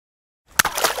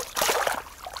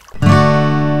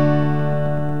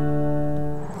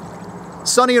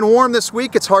Sunny and warm this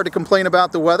week. It's hard to complain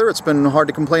about the weather. It's been hard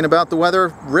to complain about the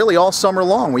weather really all summer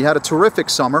long. We had a terrific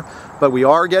summer, but we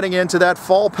are getting into that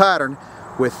fall pattern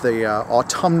with the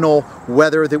autumnal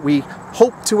weather that we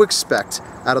hope to expect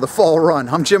out of the fall run.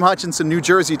 I'm Jim Hutchinson, New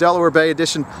Jersey, Delaware Bay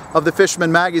edition of the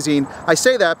Fisherman Magazine. I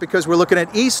say that because we're looking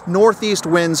at east-northeast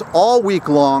winds all week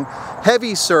long,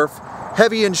 heavy surf,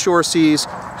 heavy inshore seas,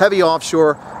 heavy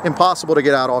offshore. Impossible to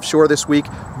get out offshore this week,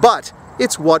 but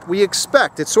it's what we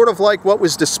expect. It's sort of like what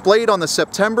was displayed on the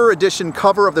September edition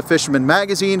cover of the Fisherman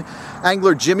Magazine.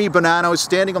 Angler Jimmy Bonanno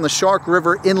standing on the Shark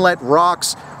River Inlet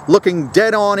rocks, looking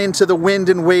dead on into the wind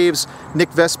and waves. Nick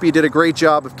Vespi did a great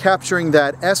job of capturing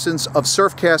that essence of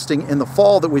surf casting in the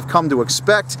fall that we've come to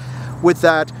expect with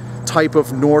that type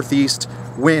of northeast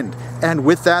wind. And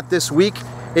with that this week,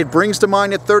 it brings to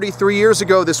mind that 33 years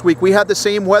ago this week, we had the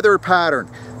same weather pattern.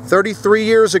 33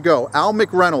 years ago, Al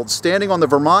McReynolds standing on the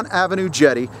Vermont Avenue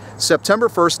jetty, September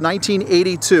 1st,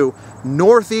 1982,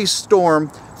 northeast storm,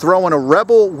 throwing a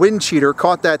rebel wind cheater,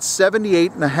 caught that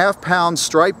 78.5-pound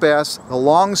striped bass, the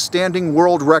long-standing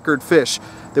world record fish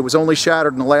that was only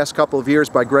shattered in the last couple of years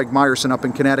by Greg Meyerson up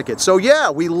in Connecticut. So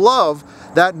yeah, we love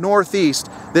that northeast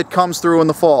that comes through in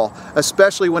the fall,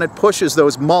 especially when it pushes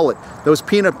those mullet, those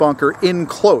peanut bunker in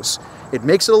close. It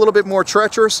makes it a little bit more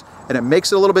treacherous, and it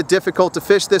makes it a little bit difficult to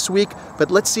fish this week, but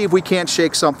let's see if we can't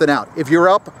shake something out. If you're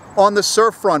up on the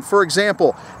surf front, for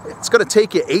example, it's going to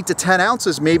take you 8 to 10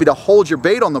 ounces maybe to hold your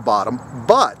bait on the bottom,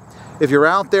 but if you're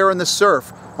out there in the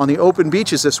surf on the open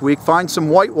beaches this week, find some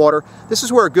whitewater. This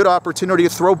is where a good opportunity to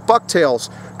throw bucktails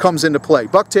comes into play.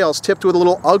 Bucktails tipped with a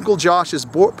little Uncle Josh's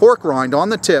pork rind on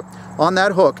the tip, on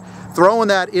that hook, throwing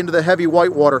that into the heavy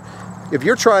whitewater. If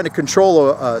you're trying to control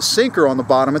a sinker on the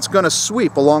bottom, it's going to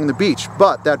sweep along the beach.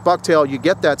 But that bucktail, you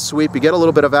get that sweep, you get a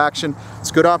little bit of action.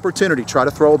 It's a good opportunity. Try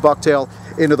to throw a bucktail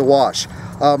into the wash.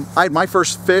 I had my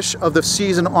first fish of the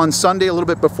season on Sunday, a little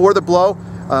bit before the blow.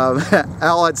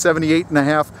 Al had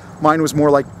 78.5. Mine was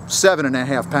more like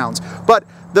 7.5 pounds. But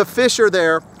the fish are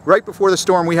there. Right before the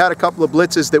storm, we had a couple of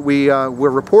blitzes that we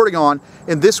were reporting on.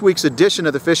 In this week's edition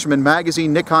of the Fisherman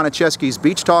Magazine, Nick Honachewski's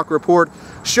Beach Talk report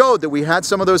showed that we had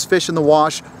some of those fish in the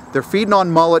wash. They're feeding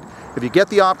on mullet. If you get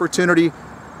the opportunity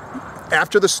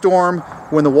after the storm,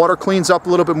 when the water cleans up a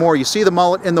little bit more, you see the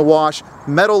mullet in the wash,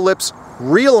 metal lips,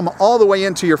 reel them all the way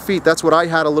into your feet. That's what I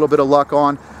had a little bit of luck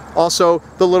on. Also,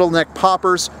 the little neck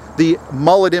poppers, the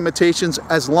mullet imitations.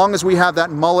 As long as we have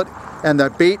that mullet and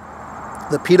that bait,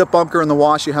 the peanut bunker in the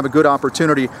wash, you have a good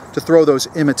opportunity to throw those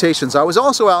imitations. I was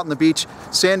also out on the beach,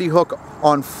 Sandy Hook,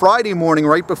 on Friday morning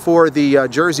right before the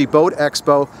Jersey Boat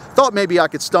Expo. Thought maybe I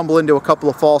could stumble into a couple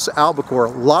of false albacore.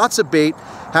 Lots of bait,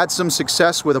 had some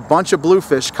success with a bunch of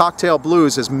bluefish, cocktail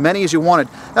blues, as many as you wanted.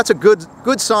 That's a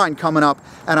good sign coming up,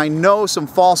 and I know some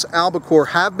false albacore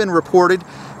have been reported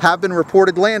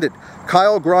landed.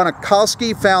 Kyle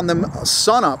Gronikowski found them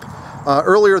sunup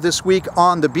earlier this week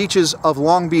on the beaches of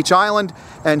Long Beach Island,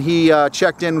 and he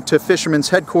checked in to Fisherman's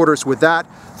headquarters with that,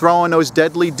 throwing those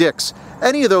deadly dicks.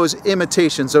 Any of those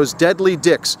imitations, those deadly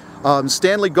dicks,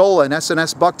 Stanley Gola and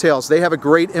SNS Bucktails, they have a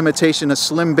great imitation of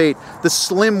slim bait. The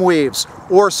slim waves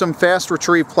or some fast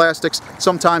retrieve plastics,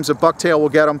 sometimes a bucktail will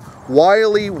get them.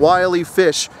 Wily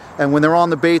fish, and when they're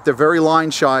on the bait, they're very line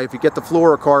shy if you get the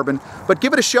fluorocarbon, but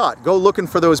give it a shot. Go looking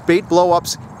for those bait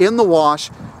blow-ups in the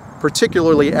wash,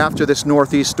 particularly after this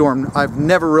northeast storm. I've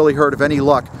never really heard of any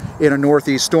luck in a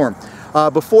northeast storm.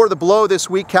 Before the blow this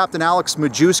week, Captain Alex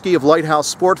Majewski of Lighthouse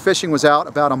Sport Fishing was out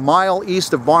about a mile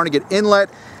east of Barnegat Inlet,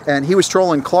 and he was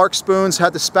trolling Clark spoons,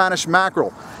 had the Spanish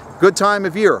mackerel. Good time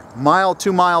of year,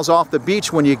 2 miles off the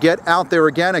beach when you get out there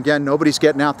again. Again, nobody's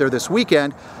getting out there this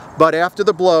weekend, but after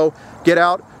the blow, get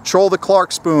out, troll the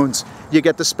Clark spoons. You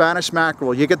get the Spanish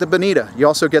mackerel, you get the bonita, you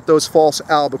also get those false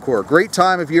albacore. Great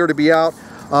time of year to be out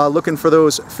looking for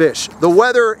those fish. The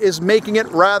weather is making it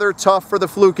rather tough for the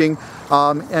fluking,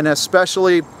 and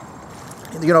especially,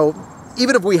 you know,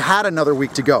 even if we had another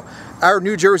week to go. Our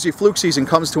New Jersey fluke season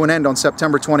comes to an end on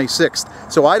September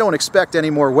 26th, so I don't expect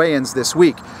any more weigh-ins this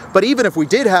week. But even if we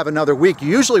did have another week,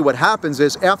 usually what happens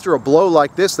is after a blow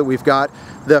like this that we've got,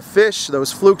 the fish,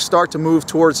 those flukes, start to move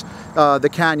towards the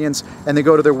canyons and they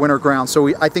go to their winter ground.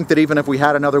 So I think that even if we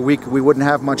had another week, we wouldn't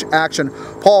have much action.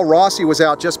 Paul Rossi was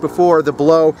out just before the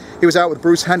blow. He was out with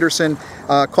Bruce Henderson,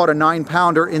 caught a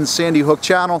 9-pounder in Sandy Hook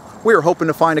Channel. We were hoping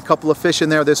to find a couple of fish in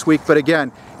there this week, but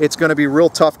again, it's going to be real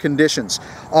tough conditions.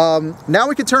 Now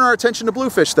we can turn our attention to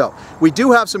bluefish, though. We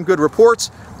do have some good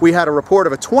reports. We had a report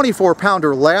of a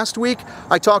 24-pounder last week.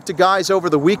 I talked to guys over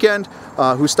the weekend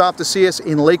who stopped to see us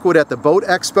in Lakewood at the Boat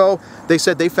Expo. They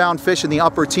said they found fish in the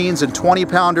upper teens and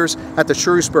 20-pounders at the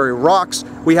Shrewsbury Rocks.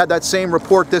 We had that same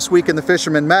report this week in the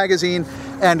Fisherman Magazine,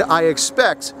 and I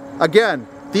expect, again,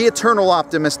 the eternal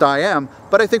optimist I am,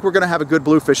 but I think we're going to have a good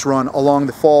bluefish run along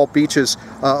the fall beaches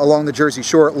along the Jersey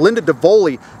Shore. Linda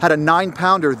DeVoli had a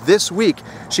 9-pounder this week.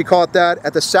 She caught that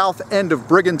at the south end of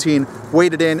Brigantine,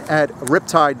 waded in at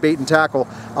Riptide Bait and Tackle.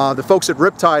 The folks at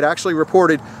Riptide actually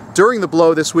reported during the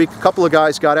blow this week, a couple of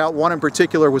guys got out. One in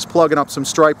particular was plugging up some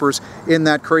stripers in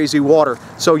that crazy water.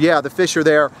 So yeah, the fish are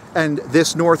there, and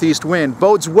this northeast wind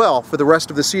bodes well for the rest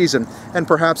of the season, and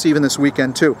perhaps even this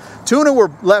weekend too. Tuna were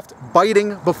left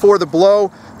biting before the blow.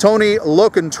 Tony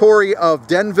Locantori of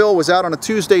Denville was out on a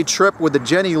Tuesday trip with the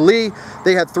Jenny Lee.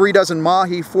 They had 3 dozen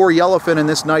mahi, 4 yellowfin, and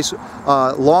this nice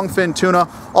longfin tuna.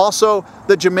 Also,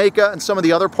 the Jamaica and some of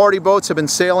the other party boats have been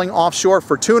sailing offshore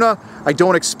for tuna. I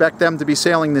don't expect them to be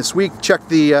sailing this week. Check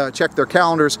their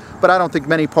calendars, but I don't think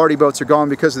many party boats are going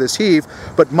because of this heave.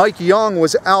 But Mike Young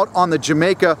was out on the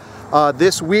Jamaica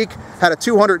this week, had a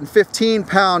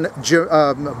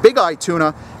 215-pound big eye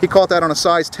tuna. He caught that on a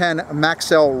size 10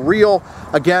 mackerel reel.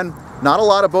 Again, not a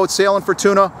lot of boats sailing for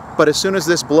tuna, but as soon as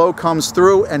this blow comes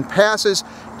through and passes,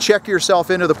 check yourself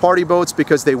into the party boats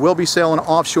because they will be sailing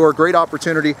offshore. Great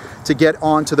opportunity to get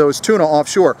onto those tuna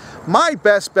offshore. My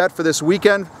best bet for this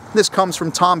weekend, this comes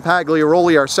from Tom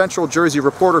Pagliaroli, our Central Jersey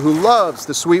reporter who loves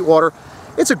the Sweetwater.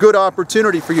 It's a good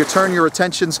opportunity for you to turn your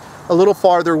attentions a little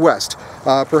farther west.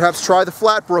 Perhaps try the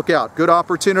Flatbrook out. Good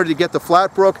opportunity to get the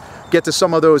Flatbrook, get to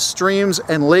some of those streams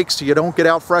and lakes so you don't get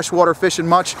out freshwater fishing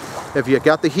much. If you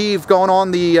got the heave going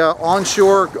on the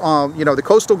onshore, the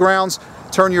coastal grounds,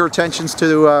 turn your attentions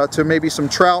to maybe some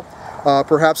trout,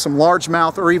 perhaps some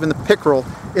largemouth, or even the pickerel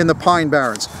in the Pine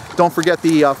Barrens. Don't forget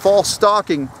the fall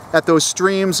stocking at those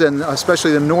streams, and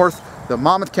especially the north, the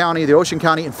Monmouth County, the Ocean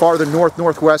County, and farther north,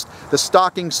 northwest. The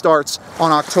stocking starts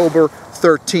on October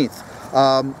 13th.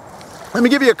 Let me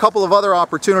give you a couple of other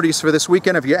opportunities for this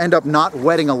weekend. If you end up not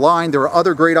wetting a line, there are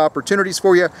other great opportunities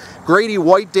for you. Grady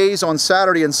White Days on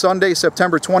Saturday and Sunday,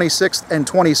 September 26th and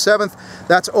 27th.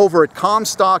 That's over at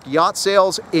Comstock Yacht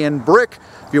Sales in Brick.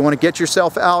 If you want to get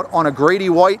yourself out on a Grady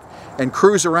White and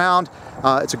cruise around,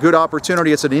 it's a good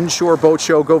opportunity. It's an inshore boat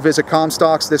show. Go visit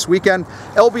Comstock's this weekend.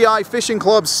 LBI Fishing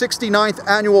Club's 69th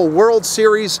Annual World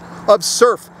Series of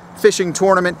Surf Fishing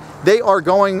Tournament. They are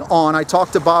going on. I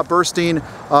talked to Bob Burstein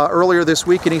earlier this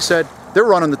week, and he said they're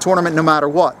running the tournament no matter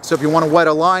what. So if you want to wet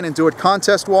a line and do it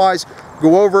contest-wise,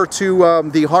 go over to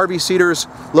the Harvey Cedars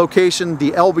location,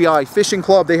 the LBI Fishing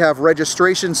Club. They have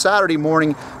registration Saturday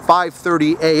morning,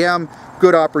 5:30 a.m.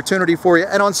 Good opportunity for you.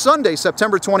 And on Sunday,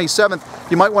 September 27th,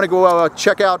 you might want to go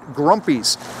check out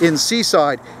Grumpy's in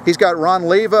Seaside. He's got Ron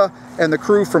Leva and the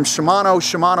crew from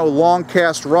Shimano Long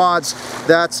Cast Rods.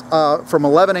 That's from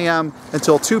 11 a.m.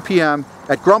 until 2 p.m.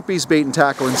 at Grumpy's Bait and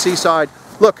Tackle in Seaside.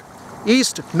 Look,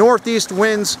 east, northeast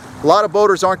winds. A lot of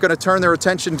boaters aren't going to turn their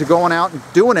attention to going out and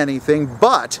doing anything,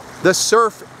 but the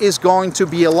surf is going to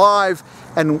be alive,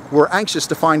 and we're anxious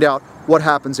to find out what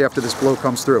happens after this blow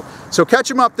comes through. So catch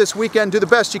them up this weekend, do the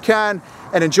best you can,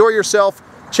 and enjoy yourself.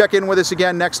 Check in with us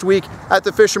again next week at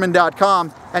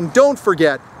thefisherman.com. And don't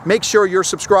forget, make sure you're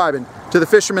subscribing to the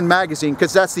Fisherman Magazine,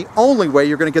 because that's the only way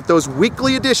you're going to get those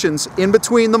weekly editions in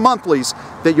between the monthlies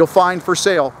that you'll find for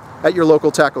sale at your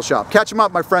local tackle shop. Catch them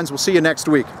up, my friends. We'll see you next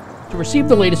week. To receive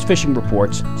the latest fishing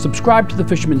reports, subscribe to the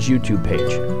Fisherman's YouTube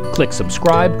page. Click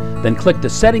subscribe, then click the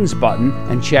settings button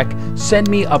and check Send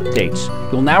Me Updates.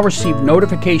 You'll now receive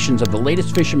notifications of the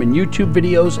latest Fisherman YouTube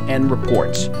videos and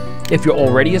reports. If you're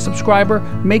already a subscriber,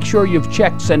 make sure you've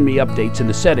checked Send Me Updates in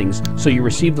the settings so you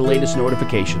receive the latest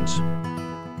notifications.